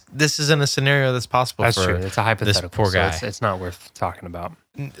this isn't a scenario that's possible That's for true. It's a hypothetical. poor so guy. it's not worth talking about.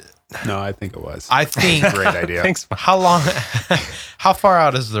 No, I think it was. I think. Great idea. Thanks. How far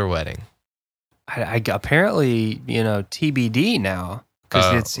out is their wedding? I apparently TBD now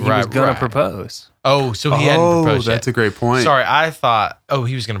because he was right, gonna right. propose. Oh, so he hadn't proposed that's yet. a great point. Sorry, I thought,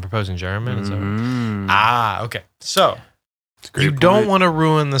 he was going to propose in German. Is that right? Mm. Okay. So It's a great you point. don't want to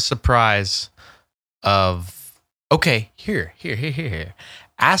ruin the surprise of, okay, here.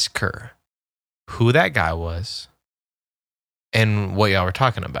 Ask her who that guy was and what y'all were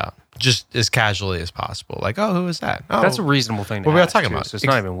talking about, just as casually as possible. Like, who was that? Oh, That's a reasonable thing to what were y'all ask, talking too, about? So it's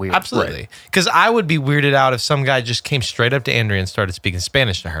not even weird. Absolutely. Because I would be weirded out if some guy just came straight up to Andrea and started speaking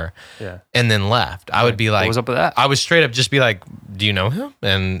Spanish to her Yeah. and then left. I would be like, what was up with that? I would straight up just be like, do you know him?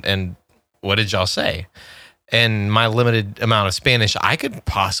 And what did y'all say? And my limited amount of Spanish, I could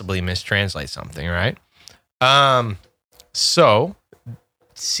possibly mistranslate something, right? So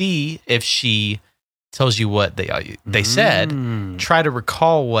see if she tells you what they said. Try to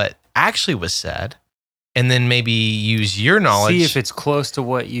recall what actually was said, and then maybe use your knowledge. See if it's close to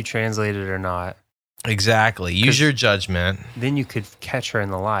what you translated or not. Exactly. Use your judgment. Then you could catch her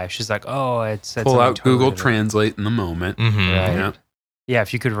in the lie. She's like, oh, it said Pull something out totally Google different. Translate in the moment. Mm-hmm. Right. Yeah. Yeah,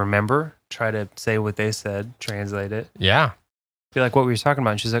 if you could remember, try to say what they said, translate it. Yeah. Be like, what were you talking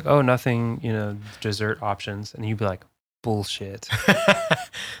about? And she's like, oh, nothing, dessert options. And you'd be like, bullshit.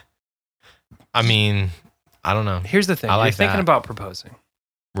 I mean, I don't know. Here's the thing. I like You're thinking that. about proposing.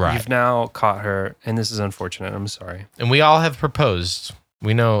 Right. You've now caught her, and this is unfortunate. I'm sorry. And we all have proposed.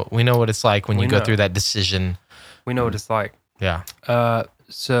 We know what it's like when We you go know. through that decision. We know what it's like. Yeah.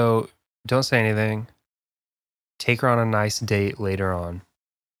 So don't say anything. Take her on a nice date later on.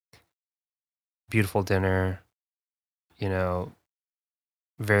 Beautiful dinner,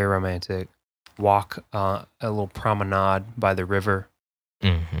 very romantic. Walk a little promenade by the river.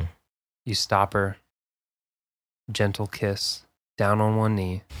 Mm-hmm. You stop her. Gentle kiss. Down on one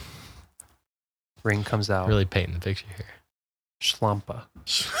knee. Ring comes out. Really painting the picture here. Schlumpa.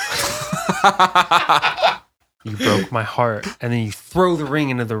 You broke my heart. And then you throw the ring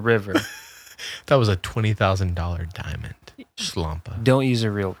into the river. That was a $20,000 diamond. Schlumpa. Don't use a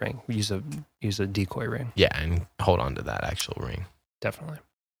real ring. Use a decoy ring. Yeah, and hold on to that actual ring. Definitely.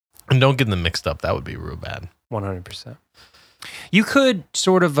 And don't get them mixed up. That would be real bad. 100%. You could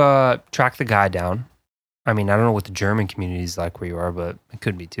sort of track the guy down. I mean, I don't know what the German community is like where you are, but it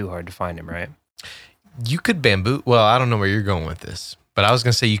couldn't be too hard to find him, right? You could Well, I don't know where you're going with this, but I was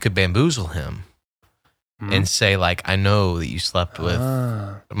going to say you could bamboozle him and say, like, I know that you slept with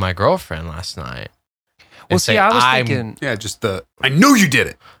my girlfriend last night. Well, see, I was thinking... Yeah, just I know you did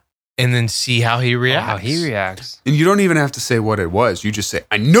it. And then see how he reacts. How he reacts. And you don't even have to say what it was. You just say,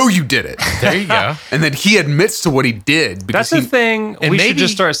 I know you did it. There you go. And then he admits to what he did. Because That's the thing and we should maybe-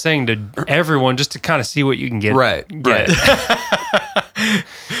 just start saying to everyone just to kind of see what you can get. Right.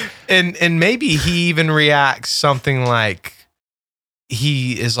 And maybe he even reacts something like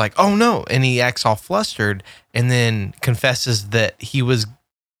he is like, oh no, and he acts all flustered and then confesses that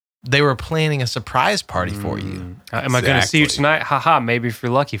they were planning a surprise party for you. Am I going to see you Exactly. tonight? Haha, maybe if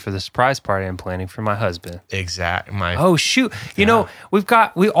you're lucky for the surprise party I'm planning for my husband. Exactly. Oh shoot.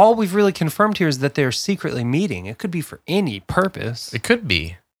 We've really confirmed here is that they're secretly meeting. It could be for any purpose. It could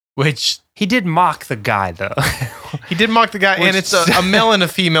be. Which He did mock the guy though. he did mock the guy, and it's a male and a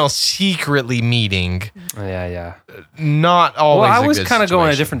female secretly meeting. Yeah. Not always. Well, I a was good kind of going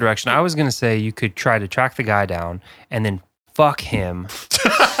a situation. different direction. I was going to say you could try to track the guy down and then fuck him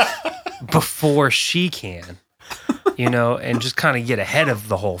before she can, and just kind of get ahead of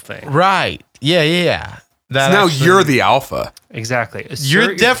the whole thing. Right. Yeah. That now actually- you're the alpha. Exactly.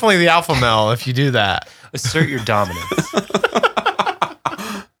 You're definitely the alpha male if you do that. Assert your dominance.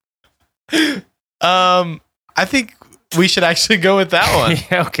 I think we should actually go with that one.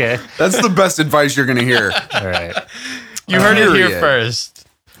 Yeah, okay. That's the best advice you're going to hear. All right. You heard it here Period. first.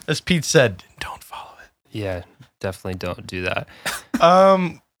 As Pete said, don't follow it. Yeah, definitely don't do that.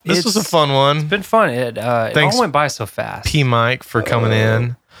 This was a It's fun one. It's been fun. It Thanks, all went by so fast. P. Mike, for coming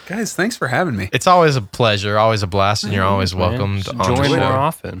in. Guys, thanks for having me. It's always a pleasure, always a blast, and you're always Man, welcomed just on the join more show.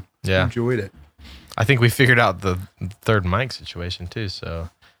 often. Yeah, Enjoyed it. I think we figured out the third mic situation too. So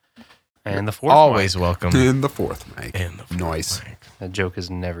And the fourth always mic. welcome. In the fourth mic. And the fourth Nice. mic. That joke is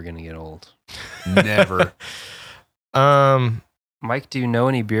never going to get old. Never. Mike, do you know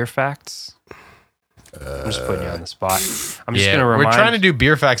any beer facts? I'm just putting you on the spot. I'm just Yeah, going to remind. we're trying to do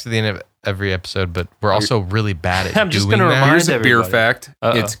beer facts at the end of every episode, but we're also really bad at I'm just doing gonna that. remind Here's a beer everybody. fact.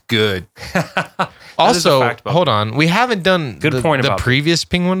 Uh-oh. It's good. That is a Also, fact, Bob. hold on. We haven't done Good the, point the about previous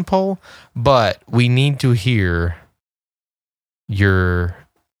penguin poll, but we need to hear your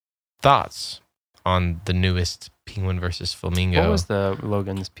thoughts on the newest penguin versus flamingo. What was the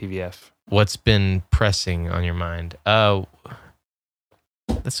Logan's PVF? What's been pressing on your mind? Oh,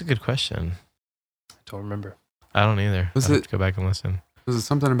 that's a good question. I don't remember. I don't either. Was I'll have it- to go back and listen. Was it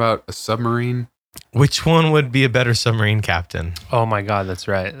something about a submarine? Which one would be a better submarine captain? Oh my God, that's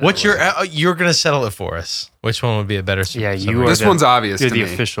right. What's you're gonna settle it for us? Which one would be a better? Yeah, you submarine? are This the- one's obvious You're to the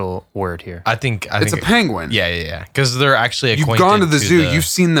me. official word here. I think It's a penguin. Yeah. Because they're actually You've acquainted gone to the to zoo. You've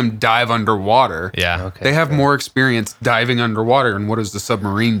seen them dive underwater. Yeah. Okay. They have fair. more experience diving underwater. And what does the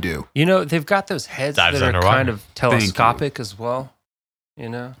submarine do? They've got those heads Dives that are underwater. kind of telescopic as well.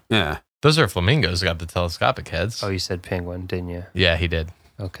 Yeah. Those are flamingos. Got the telescopic heads. Oh, you said penguin, didn't you? Yeah, he did.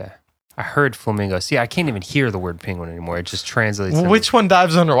 Okay. I heard flamingo. See, I can't even hear the word penguin anymore. It just translates. Well, into- which one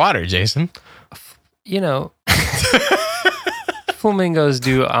dives underwater, Jason? flamingos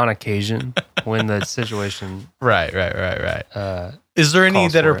do on occasion. when the situation. Right. Is there any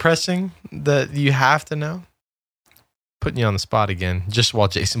calls that for are it. pressing that you have to know? Putting you on the spot again, just while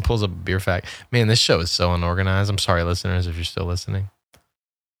Jason pulls up a beer fact. Man, this show is so unorganized. I'm sorry, listeners, if you're still listening.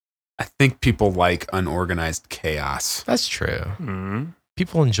 I think people like unorganized chaos. That's true. Mm.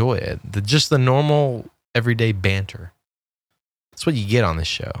 People enjoy it. Just the normal, everyday banter. That's what you get on this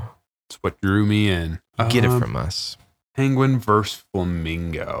show. It's what drew me in. You get it from us. Penguin versus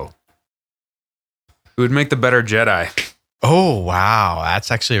Flamingo. Who would make the better Jedi? Oh, wow. That's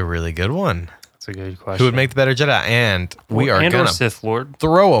actually a really good one. That's a good question. Who would make the better Jedi? And we are and going or to Sith Lord.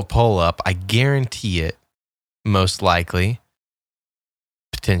 throw a poll up. I guarantee it. Most likely.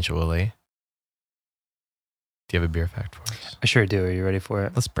 Potentially. Do you have a beer fact for us? I sure do. Are you ready for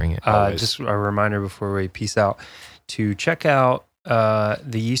it? Let's bring it. Just a reminder before we peace out to check out the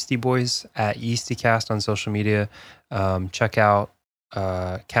Yeasty Boys at YeastyCast on social media. Check out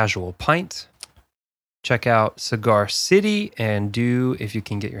Casual Pint. Check out Cigar City, and if you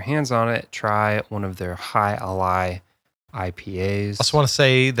can get your hands on it, try one of their High Alai IPAs. I just want to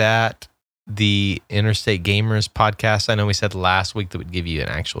say that the Interstate Gamers podcast, I know we said last week that would give you an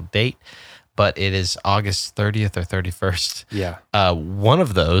actual date, but it is August 30th or 31st. Yeah. One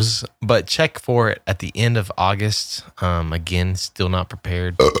of those, but check for it at the end of August. Again, still not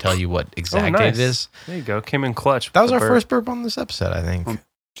prepared to tell you what exact date it is. There you go. Came in clutch. That was our first burp on this episode, I think.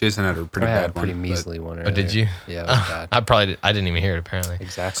 Jason had a pretty I had bad a pretty one. measly one. Oh, did you? Yeah, it was bad. I didn't even hear it, apparently.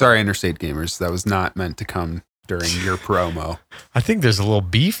 Exactly. Sorry, Interstate Gamers. That was not meant to come during your promo. I think there's a little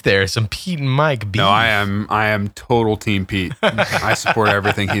beef there. Some Pete and Mike beef. No, I am total Team Pete. I support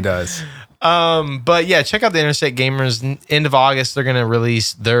everything he does. But yeah, check out the Interstate Gamers. End of August, they're gonna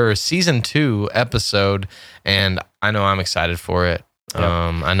release their season 2 episode, and I know I'm excited for it. Yep.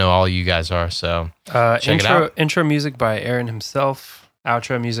 I know all you guys are. So check it out. Intro music by Aaron himself.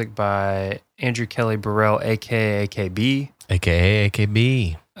 Outro music by Andrew Kelly Burrell, aka AKB. AKA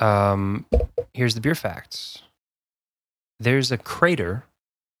AKB. Here's the beer facts. There's a crater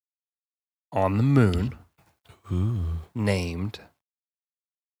on the moon named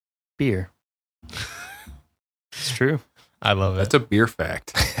Beer. It's true. I love it. That's a beer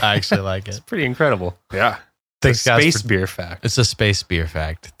fact. I actually like It's it. pretty incredible. Yeah. Thanks, guys. Space beer fact. It's a space beer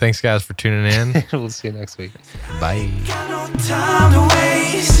fact. Thanks, guys, for tuning in. We'll see you next week. Bye. Got no time to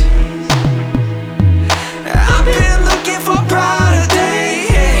waste. I've been looking for pride.